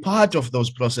parties to be part of those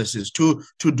processes, to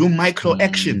do micro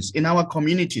actions in our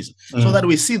communities, so that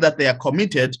we see that they are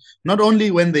committed, not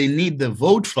only when they need the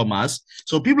vote from us.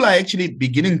 So people are actually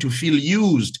beginning to feel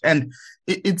used, and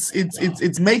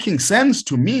it's making sense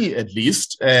to me, at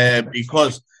least,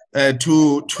 because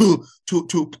to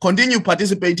continue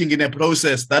participating in a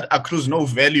process that accrues no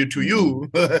value to you,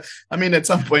 I mean, at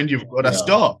some point you've got to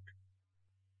stop.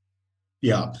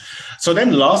 Yeah. So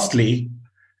then lastly,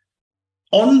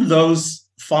 on those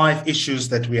 5 issues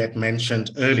that we had mentioned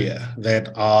earlier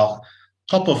that are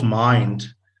top of mind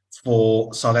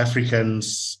for South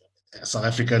Africans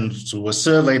who were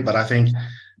surveyed, but I think,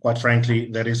 quite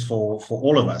frankly, that is for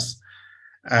all of us.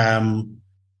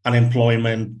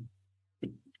 Unemployment,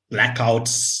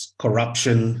 blackouts,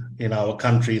 corruption in our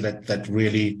country that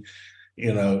really,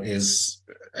 is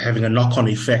having a knock-on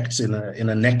effect in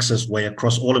a nexus way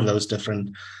across all of those different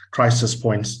crisis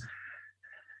points.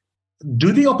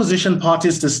 Do the opposition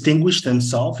parties distinguish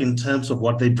themselves in terms of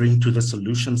what they bring to the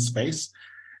solution space?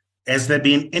 Has there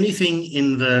been anything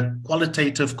in the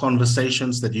qualitative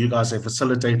conversations that you guys have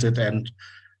facilitated and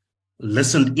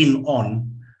listened in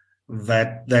on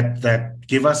that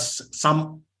give us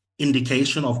some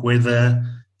indication of whether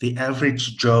the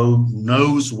average Joe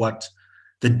knows what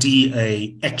the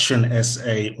DA, Action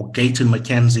SA, or Gayton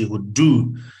McKenzie would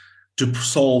do to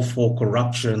solve for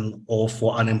corruption or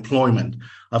for unemployment?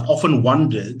 I've often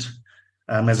wondered,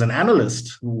 as an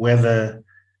analyst, whether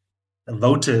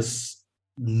voters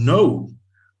know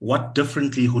what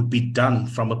differently would be done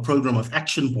from a program of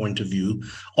action point of view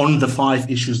on the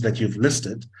 5 issues that you've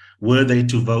listed, were they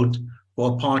to vote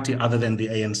for a party other than the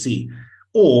ANC,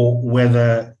 or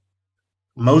whether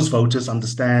most voters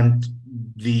understand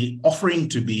the offering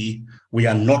to be, we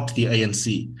are not the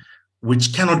ANC,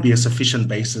 which cannot be a sufficient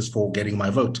basis for getting my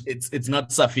vote. It's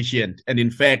not sufficient. And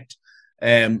in fact,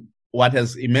 what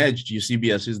has emerged,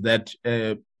 Eusebius, is that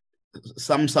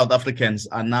some South Africans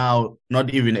are now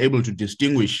not even able to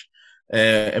distinguish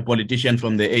a politician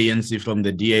from the ANC, from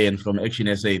the DA, and from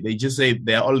Action SA. They just say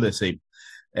they're all the same.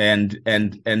 And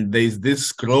there's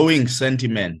this growing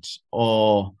sentiment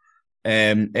or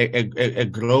a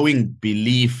growing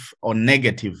belief, or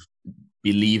negative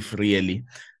belief really,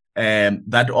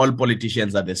 that all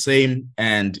politicians are the same.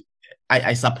 And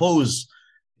I suppose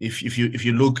if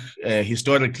you look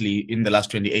historically in the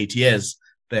last 28 years,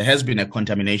 there has been a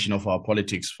contamination of our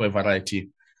politics for a variety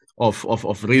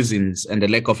of reasons, and a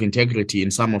lack of integrity in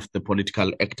some of the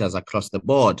political actors across the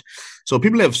board. So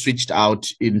people have switched out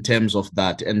in terms of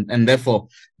that, and therefore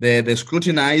the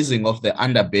scrutinizing of the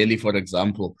underbelly, for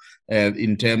example,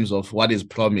 in terms of what is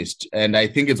promised. And I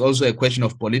think it's also a question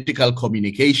of political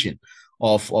communication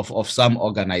of some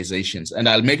organizations. And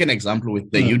I'll make an example with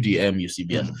the UDM,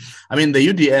 Eusebius. I mean, the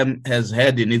UDM has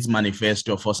had in its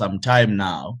manifesto for some time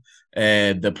now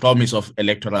the promise of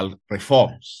electoral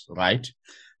reforms, right?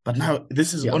 But now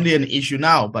this is only an issue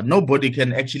now, but nobody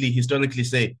can actually historically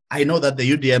say, I know that the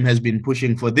UDM has been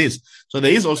pushing for this. So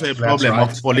there is also a problem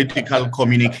of political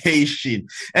communication.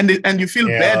 And you feel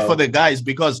bad for the guys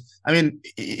because, I mean,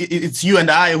 it's you and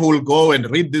I who will go and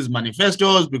read these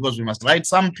manifestos because we must write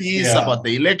some piece about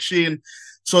the election.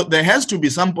 So there has to be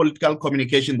some political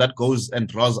communication that goes and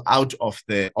draws out of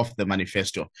the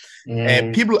manifesto.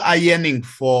 People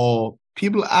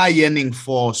are yearning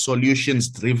for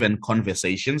solutions-driven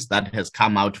conversations. That has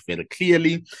come out very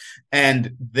clearly,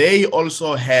 and they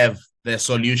also have their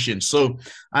solutions. So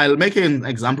I'll make an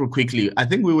example quickly. I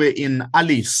think we were in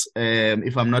Alice,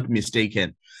 if I'm not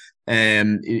mistaken,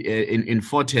 in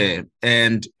Fort Hare,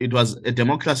 and it was a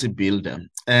democracy builder,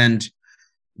 and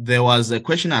there was a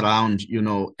question around,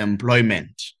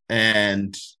 employment,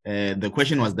 and the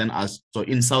question was then asked, so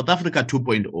in South Africa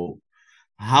 2.0,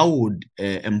 how would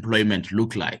employment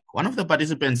look like? One of the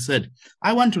participants said,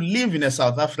 I want to live in a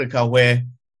South Africa where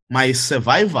my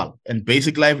survival and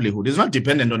basic livelihood is not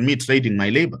dependent on me trading my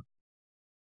labor.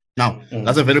 Now,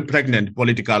 that's a very pregnant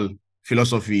political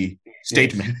philosophy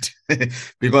statement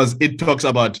because it talks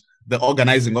about the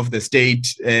organizing of the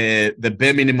state, the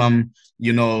bare minimum,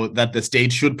 that the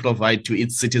state should provide to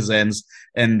its citizens,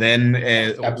 and then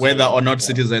whether or not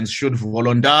citizens should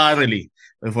voluntarily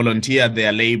volunteer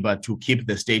their labor to keep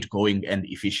the state going and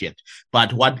efficient.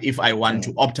 But what if I want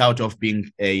to opt out of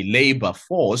being a labor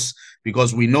force?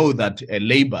 Because we know that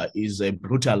labor is a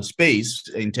brutal space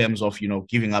in terms of,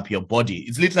 giving up your body.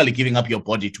 It's literally giving up your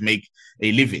body to make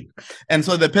a living. And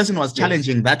so the person was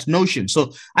challenging that notion.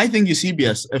 So I think,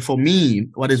 Eusebius, for me,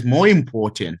 what is more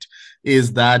important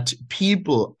is that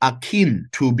people are keen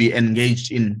to be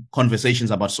engaged in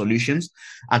conversations about solutions,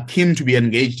 are keen to be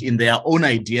engaged in their own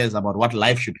ideas about what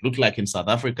life should look like in South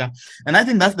Africa. And I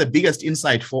think that's the biggest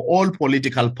insight for all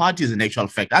political parties in actual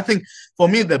fact. I think for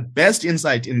me, the best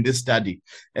insight in this study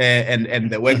and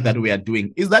the work that we are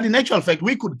doing is that in actual fact,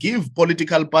 we could give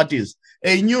political parties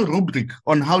a new rubric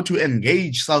on how to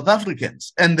engage South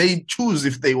Africans, and they choose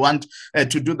if they want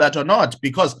to do that or not.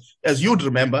 Because as you'd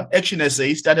remember, Action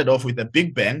SA started off with a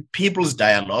big bang, People's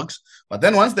Dialogues, but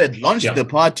then once they'd launched the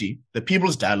party, the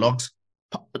People's Dialogues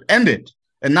ended.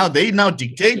 And now they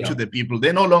dictate to the people.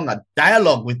 They no longer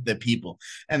dialogue with the people.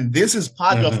 And this is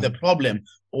part of the problem,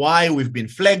 why we've been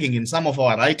flagging in some of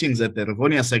our writings at the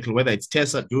Rivonia Circle, whether it's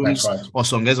Tessa Dooms or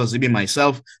Songezo Zibi,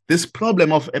 myself, this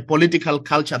problem of a political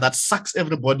culture that sucks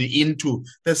everybody into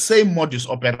the same modus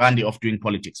operandi of doing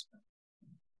politics.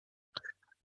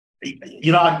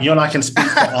 You and I can speak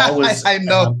for hours. I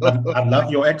know. I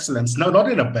love your excellence. No,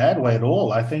 not in a bad way at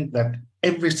all. I think that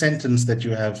every sentence that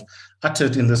you have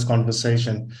uttered in this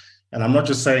conversation, and I'm not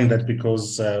just saying that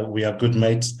because we are good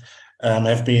mates,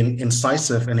 have been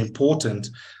incisive and important.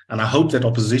 And I hope that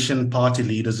opposition party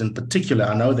leaders in particular,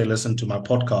 I know they listen to my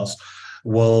podcast,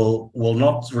 will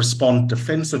not respond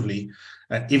defensively,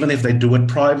 even if they do it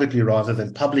privately rather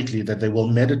than publicly, that they will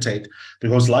meditate.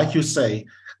 Because like you say,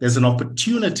 there's an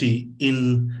opportunity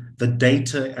in the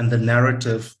data and the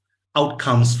narrative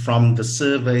outcomes from the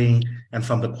surveying and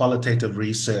from the qualitative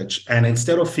research. And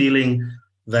instead of feeling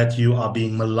that you are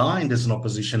being maligned as an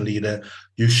opposition leader,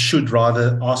 you should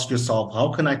rather ask yourself, how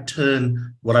can I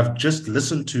turn what I've just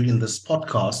listened to in this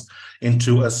podcast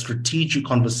into a strategic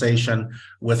conversation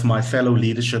with my fellow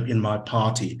leadership in my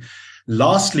party?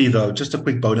 Lastly, though, just a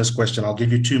quick bonus question. I'll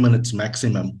give you 2 minutes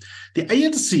maximum. The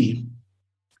ANC,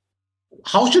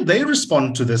 how should they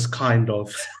respond to this kind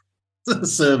of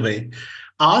survey?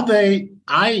 Are they,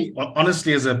 I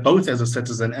honestly, both as a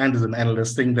citizen and as an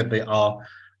analyst, think that they are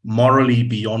morally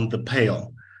beyond the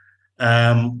pale.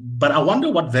 But I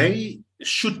wonder what they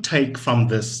should take from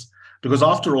this, because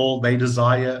after all, they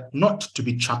desire not to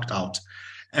be chucked out.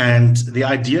 And the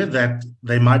idea that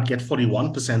they might get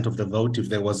 41% of the vote if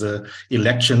there was an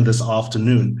election this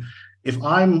afternoon. If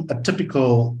I'm a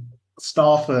typical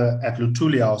staffer at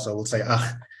Luthuli House, I will say,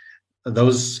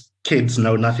 those kids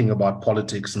know nothing about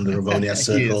politics in the Rivonia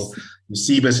Circle. Yes.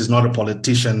 Eusebius is not a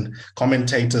politician.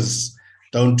 Commentators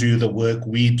don't do the work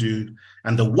we do.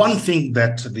 And the one thing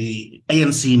that the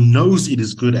ANC knows it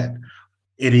is good at,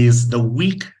 it is the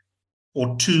week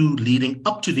or two leading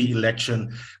up to the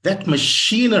election, that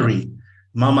machinery,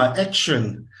 Mama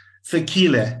Action,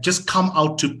 Fikile, just come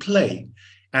out to play.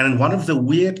 And one of the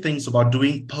weird things about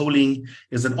doing polling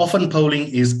is that often polling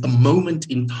is a moment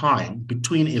in time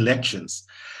between elections.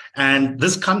 And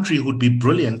this country would be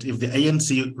brilliant if the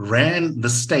ANC ran the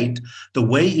state the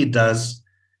way it does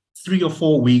 3 or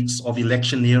 4 weeks of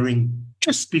electioneering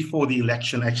just before the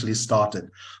election actually started.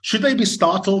 Should they be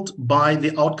startled by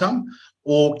the outcome?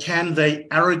 Or can they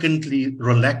arrogantly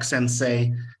relax and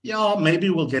say, yeah, maybe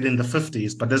we'll get in the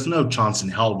 50s, but there's no chance in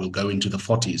hell we'll go into the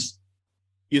 40s?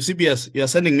 Eusebius, you're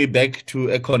sending me back to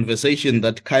a conversation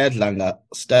that Kaya Dlanga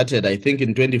started, I think,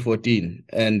 in 2014,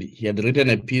 and he had written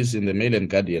a piece in the Mail and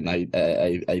Guardian,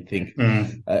 I think,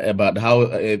 about how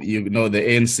the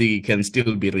ANC can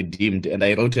still be redeemed. And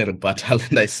I wrote a rebuttal,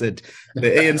 and I said the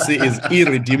ANC is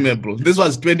irredeemable. This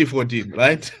was 2014,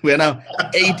 right? We're now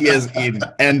 8 years in,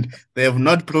 and they have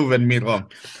not proven me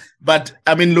wrong. But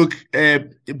I mean, look,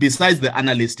 besides the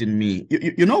analyst in me,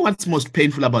 you know what's most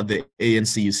painful about the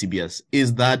ANC Eusebius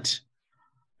is that,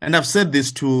 and I've said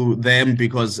this to them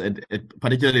because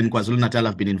particularly in KwaZulu-Natal,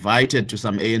 I've been invited to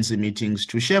some ANC meetings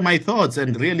to share my thoughts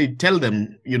and really tell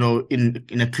them,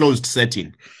 in a closed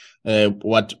setting,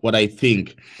 what I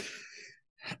think.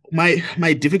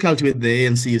 My difficulty with the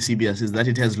ANC Eusebius is that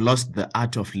it has lost the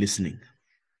art of listening.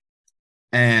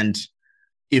 And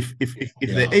if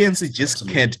the ANC just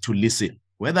cared to listen,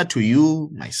 whether to you,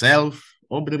 myself,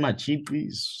 Aubrey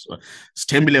Machipis,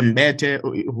 Stembile Mbete,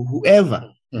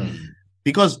 whoever,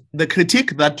 because the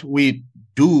critique that we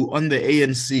do on the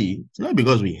ANC, it's not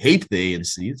because we hate the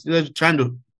ANC, it's just trying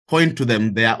to point to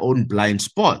them their own blind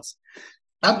spots.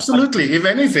 Absolutely. If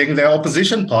anything, their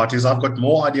opposition parties I've got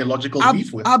more ideological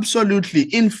beef with. Absolutely.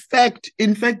 In fact, the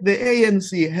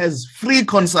ANC has free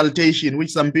consultation, which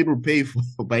some people pay for,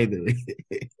 by the way.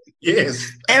 Yes.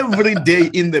 Every day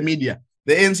in the media,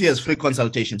 the ANC has free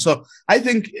consultation. So I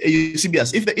think,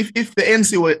 Eusebius, if the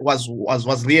ANC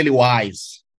was really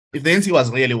wise,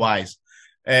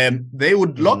 they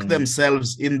would lock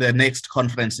themselves in the next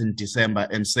conference in December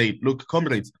and say, look,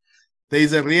 comrades, there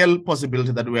is a real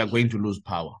possibility that we are going to lose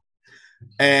power.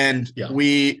 And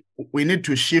we need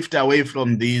to shift away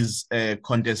from these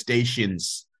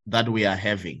contestations that we are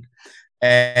having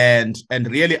and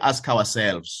really ask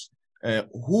ourselves,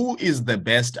 who is the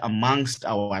best amongst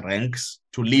our ranks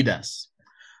to lead us?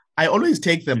 I always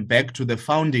take them back to the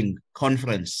founding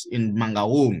conference in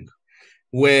Mangaung,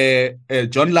 where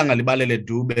John Langalibalele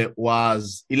Dube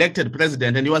was elected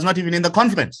president, and he was not even in the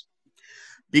conference.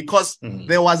 Because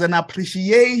there was an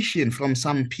appreciation from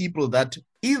some people that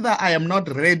either I am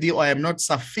not ready or I am not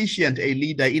sufficient a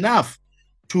leader enough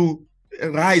to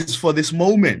rise for this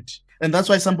moment. And that's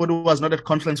why somebody who was not at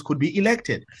conference could be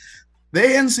elected. The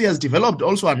ANC has developed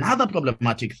also another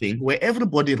problematic thing where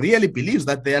everybody really believes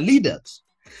that they are leaders.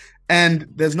 And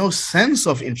there's no sense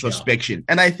of introspection.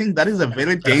 And I think that is a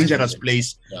very dangerous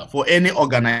place for any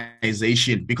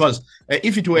organization, because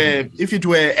if it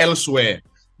were elsewhere,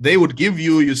 they would give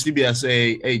you Eusebius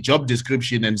a job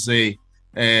description and say,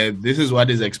 this is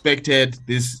what is expected.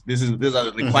 These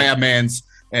are the requirements.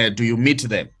 Do you meet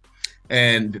them?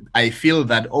 And I feel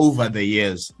that over the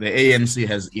years, the ANC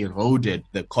has eroded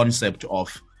the concept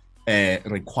of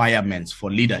requirements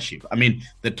for leadership. I mean,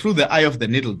 the Through the Eye of the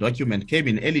Needle document came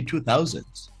in early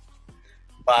 2000s,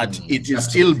 but it is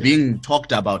still being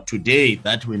talked about today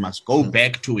that we must go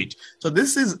back to it. So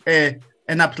this is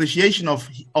an appreciation of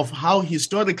how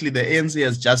historically the ANC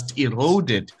has just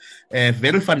eroded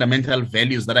very fundamental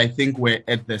values that I think were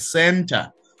at the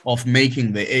center of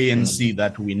making the ANC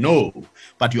that we know.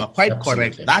 But you are quite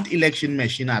correct. That election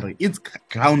machinery, its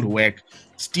groundwork,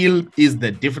 still is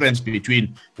the difference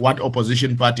between what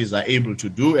opposition parties are able to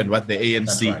do and what the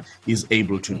ANC is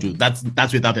able to do. That's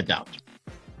without a doubt.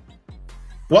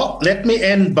 Well, let me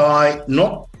end by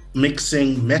not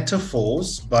mixing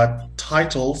metaphors but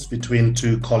titles between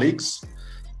two colleagues.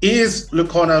 Is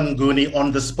Lukhona Mnguni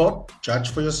on the spot? Judge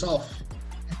for yourself.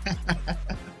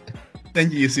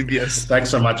 Thank you, Eusebius. Thanks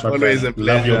so much, my Always friend. A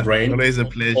pleasure. Love your brain. Always a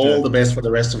pleasure. All the best for the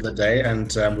rest of the day,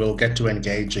 and we'll get to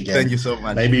engage again. Thank you so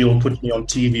much. Maybe you'll put me on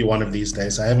TV one of these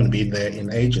days. I haven't been there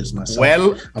in ages myself.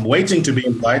 Well, I'm waiting to be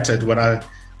invited when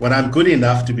I'm good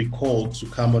enough to be called to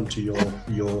come onto your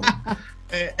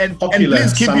and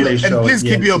please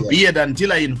keep your beard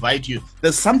until I invite you.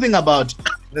 There's something about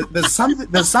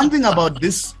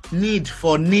this need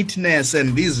for neatness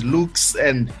and these looks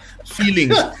and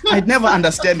feelings. I'd never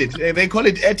understand it. They call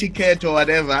it etiquette or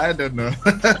whatever. I don't know.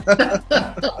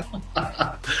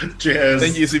 Cheers.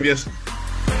 Thank you, Eusebius.